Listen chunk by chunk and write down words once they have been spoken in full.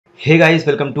Hey guys,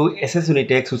 welcome to SS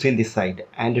Unitech. Susil this side,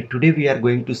 and today we are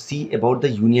going to see about the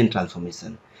union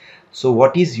transformation. So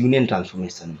what is union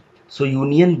transformation? So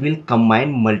union will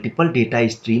combine multiple data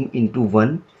stream into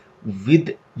one with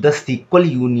the SQL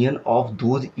union of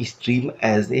those stream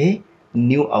as a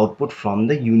new output from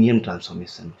the union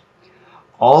transformation.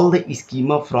 All the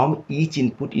schema from each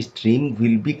input stream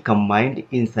will be combined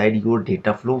inside your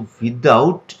data flow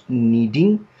without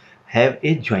needing have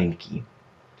a join key.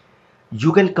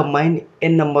 You can combine a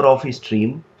number of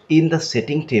streams in the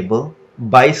setting table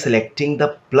by selecting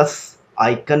the plus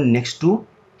icon next to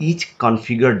each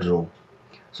configured row.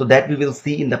 So that we will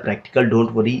see in the practical.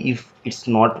 Don't worry if it's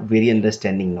not very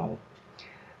understanding now.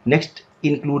 Next,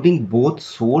 including both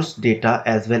source data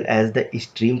as well as the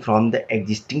stream from the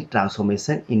existing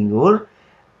transformation in your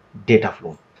data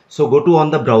flow. So go to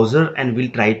on the browser and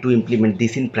we'll try to implement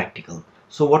this in practical.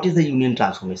 So what is the union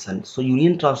transformation? So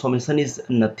union transformation is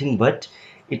nothing but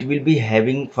it will be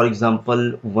having, for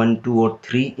example, 1, 2 or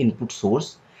 3 input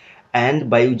source, and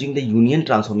by using the union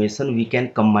transformation we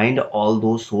can combine all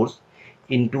those source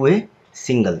into a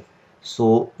single.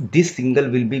 So this single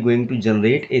will be going to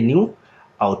generate a new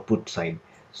output side.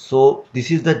 So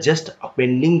this is the just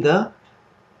appending the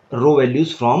row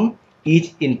values from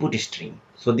each input stream.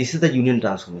 So this is the union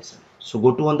transformation. So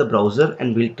go to on the browser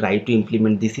and we'll try to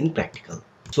implement this in practical.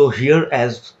 So here,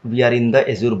 as we are in the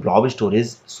Azure Blob storage,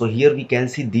 so here we can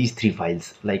see these three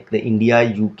files like the India,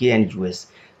 UK and US.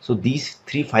 So these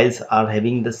three files are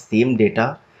having the same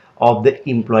data of the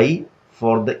employee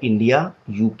for the India,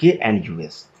 UK and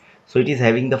US. So it is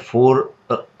having the four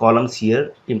columns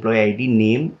here: employee ID,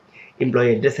 name,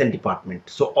 employee address and department.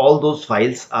 So all those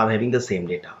files are having the same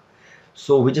data.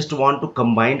 So we just want to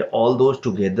combine all those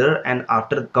together, and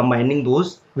after combining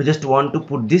those we just want to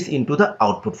put this into the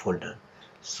output folder.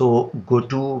 So go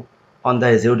to on the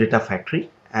Azure Data Factory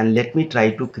and let me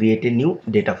try to create a new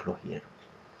data flow here.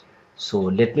 So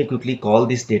let me quickly call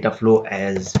this data flow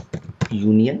as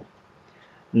union.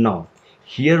 Now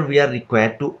here we are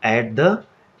required to add the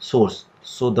source.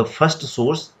 So the first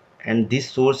source, and this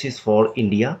source is for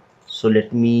India, so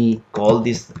let me call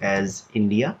this as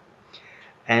India.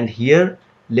 And here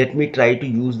let me try to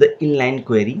use the inline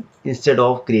query instead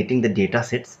of creating the data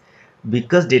sets,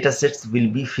 because data sets will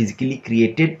be physically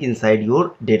created inside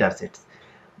your data sets,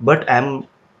 but I'm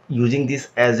using this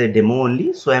as a demo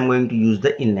only, so I'm going to use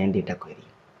the inline data query.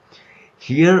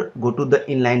 Here go to the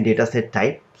inline dataset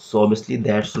type, so obviously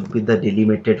that should be the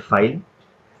delimited file.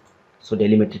 So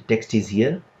delimited text is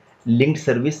here. Linked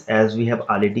service, as we have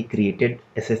already created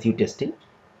SSU testing,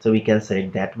 so we can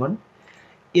select that one.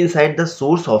 Inside the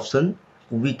source option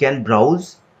we can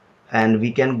browse and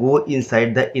we can go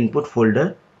inside the input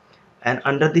folder, and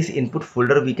under this input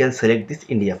folder we can select this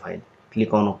India file.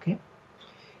 Click on OK.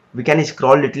 We can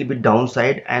scroll little bit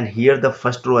downside, and here the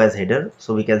first row as header,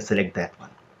 so we can select that one.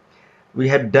 We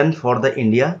have done for the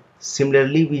India.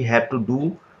 Similarly we have to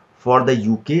do for the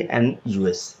UK and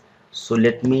US. So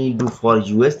let me do for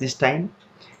US this time.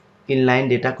 Inline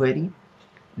data query,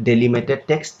 delimited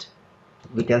text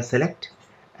we can select,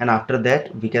 and after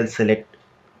that we can select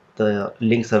the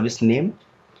link service name.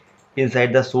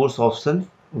 Inside the source option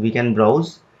we can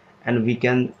browse and we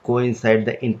can go inside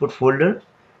the input folder,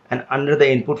 and under the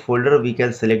input folder we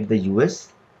can select the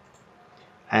US,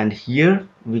 and here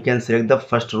we can select the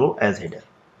first row as header.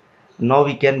 Now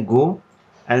we can go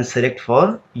and select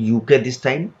for UK this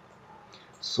time.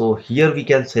 So here we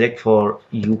can select for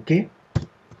UK.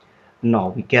 Now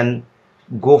we can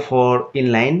go for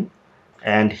inline,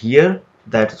 and here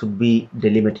that should be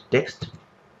delimited text.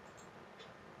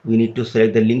 We need to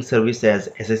select the link service as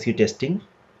SSU testing.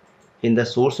 In the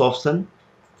source option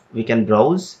we can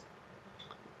browse,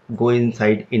 go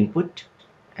inside input,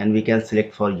 and we can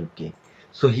select for UK.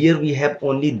 So here we have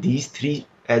only these three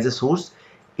as a source.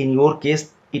 In your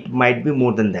case it might be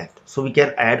more than that, so we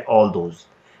can add all those.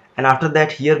 And after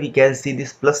that here we can see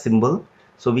this plus symbol,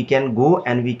 so we can go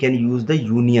and we can use the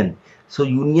union. So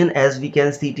union, as we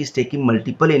can see, it is taking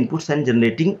multiple inputs and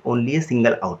generating only a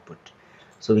single output,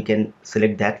 so we can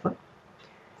select that one.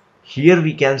 Here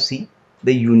we can see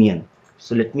the union,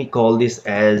 so let me call this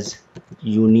as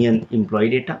union employee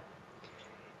data.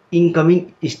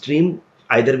 Incoming stream,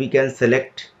 either we can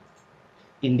select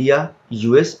India,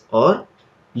 US or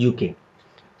UK.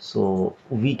 So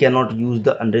we cannot use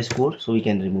the underscore, so we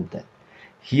can remove that.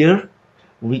 Here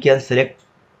we can select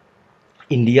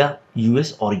India,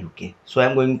 US or UK. So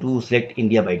I'm going to select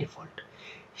India by default.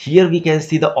 Here we can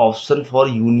see the option for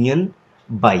union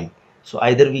by. So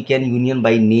either we can union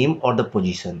by name or the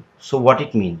position. So what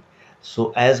it means?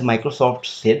 So as Microsoft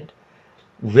said,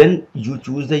 when you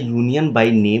choose the union by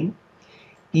name,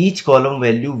 each column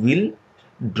value will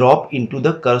drop into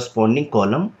the corresponding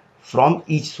column from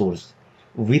each source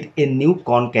with a new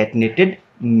concatenated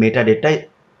metadata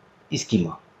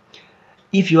schema.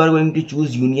 If you are going to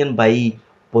choose union by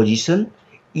position,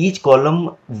 each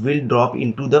column will drop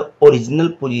into the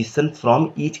original position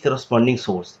from each corresponding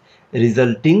source,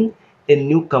 resulting a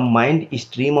new combined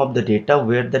stream of the data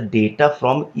where the data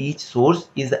from each source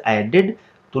is added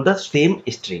to the same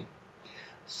stream.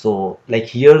 So like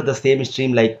here the same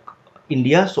stream like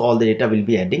India, so all the data will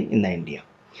be adding in the India.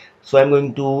 So I'm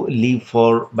going to leave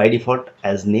for by default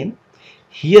as name.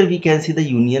 Here we can see the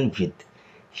union with.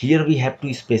 Here we have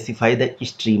to specify the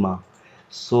streamer.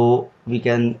 So we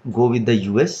can go with the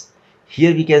US.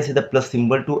 Here we can see the plus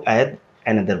symbol to add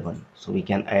another one. So we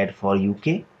can add for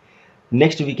UK.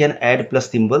 Next we can add plus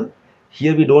symbol.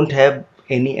 Here we don't have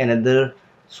any another,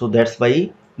 so that's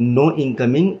why no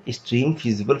incoming stream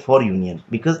feasible for union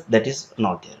because that is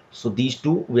not there. So these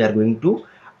two we are going to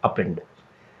append.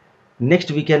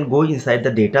 Next we can go inside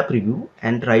the data preview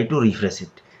and try to refresh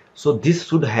it. So this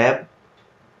should have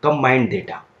combined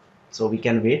data. So we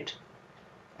can wait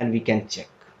and we can check.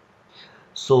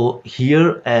 So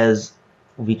here as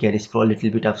we can scroll a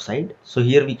little bit upside. So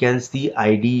here we can see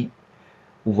ID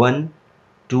 1,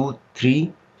 2,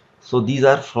 3. So these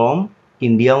are from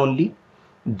India only.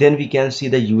 Then we can see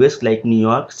the US like New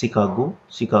York,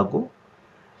 Chicago.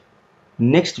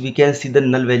 Next we can see the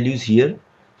null values here.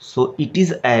 So it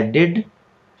is added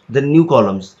the new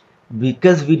columns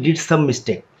because we did some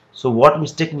mistake. So what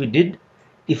mistake we did?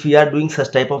 If we are doing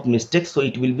such type of mistake, so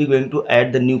it will be going to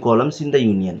add the new columns in the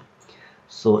union.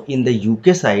 So in the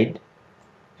UK side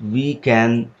we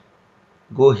can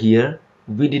go here.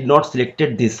 We did not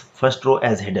selected this first row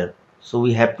as header, so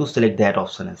we have to select that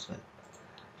option as well.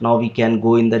 Now we can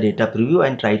go in the data preview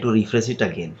and try to refresh it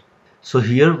again. So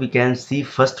here we can see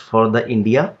first for the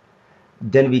India,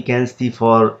 then we can see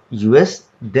for US,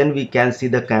 then we can see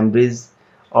the Cambridge,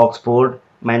 Oxford,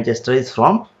 Manchester is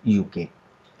from UK.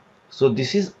 So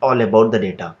this is all about the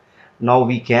data. Now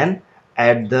we can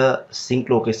add the sync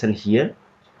location here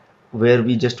where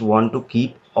we just want to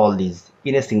keep all these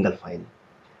in a single file.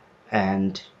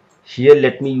 And here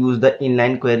let me use the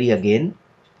inline query again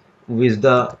with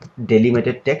the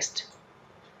delimited text,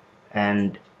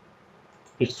 and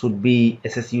it should be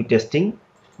SSU testing.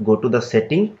 Go to the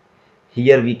setting.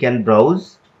 Here we can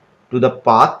browse to the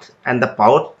path, and the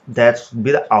path that should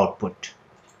be the output.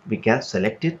 We can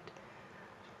select it.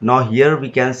 Now here we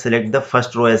can select the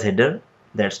first row as header.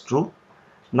 That's true.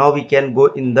 Now we can go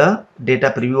in the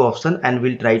data preview option and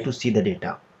we'll try to see the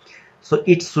data. So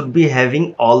it should be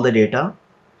having all the data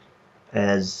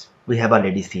as we have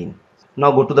already seen.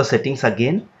 Now go to the settings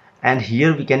again, and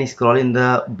here we can scroll in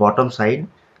the bottom side.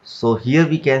 So here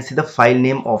we can see the file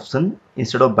name option.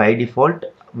 Instead of by default,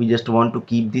 we just want to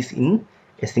keep this in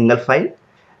a single file,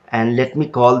 and let me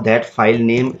call that file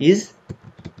name is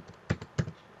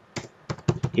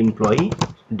employee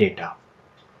data.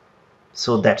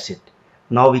 So that's it.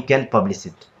 Now we can publish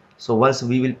it. So once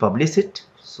we will publish it,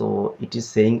 so it is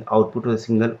saying output to a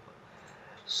single.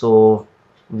 So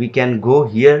we can go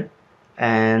here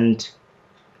and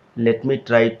let me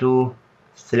try to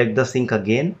select the sync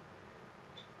again.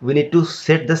 We need to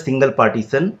set the single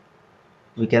partition.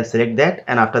 We can select that,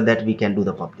 and after that we can do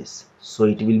the publish. So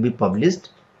it will be published,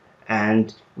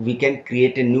 and we can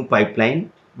create a new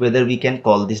pipeline whether we can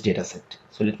call this data set.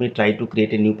 So let me try to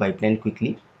create a new pipeline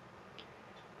quickly.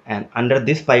 And under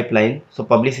this pipeline, so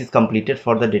publish is completed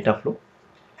for the data flow,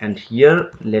 and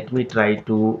here let me try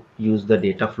to use the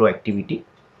data flow activity,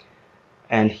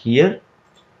 and here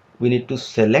we need to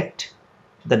select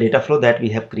the data flow that we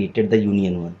have created, the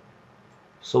union one.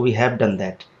 So we have done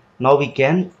that. Now we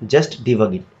can just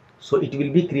debug it. So it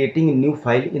will be creating a new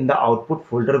file in the output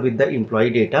folder with the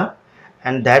employee data,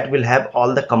 and that will have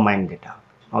all the combined data.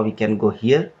 Now we can go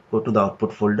here, go to the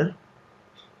output folder.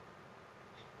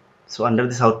 So under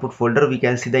this output folder we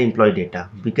can see the employee data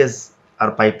because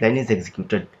our pipeline is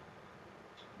executed.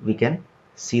 We can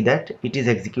see that it is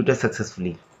executed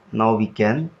successfully. Now we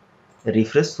can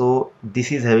refresh. So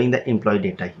this is having the employee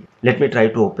data here. Let me try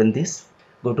to open this.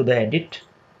 Go to the edit.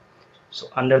 So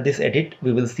under this edit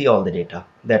we will see all the data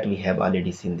that we have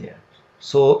already seen there.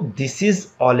 So this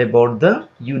is all about the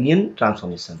union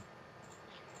transformation.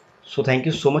 So thank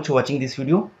you so much for watching this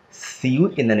video. See you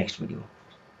in the next video.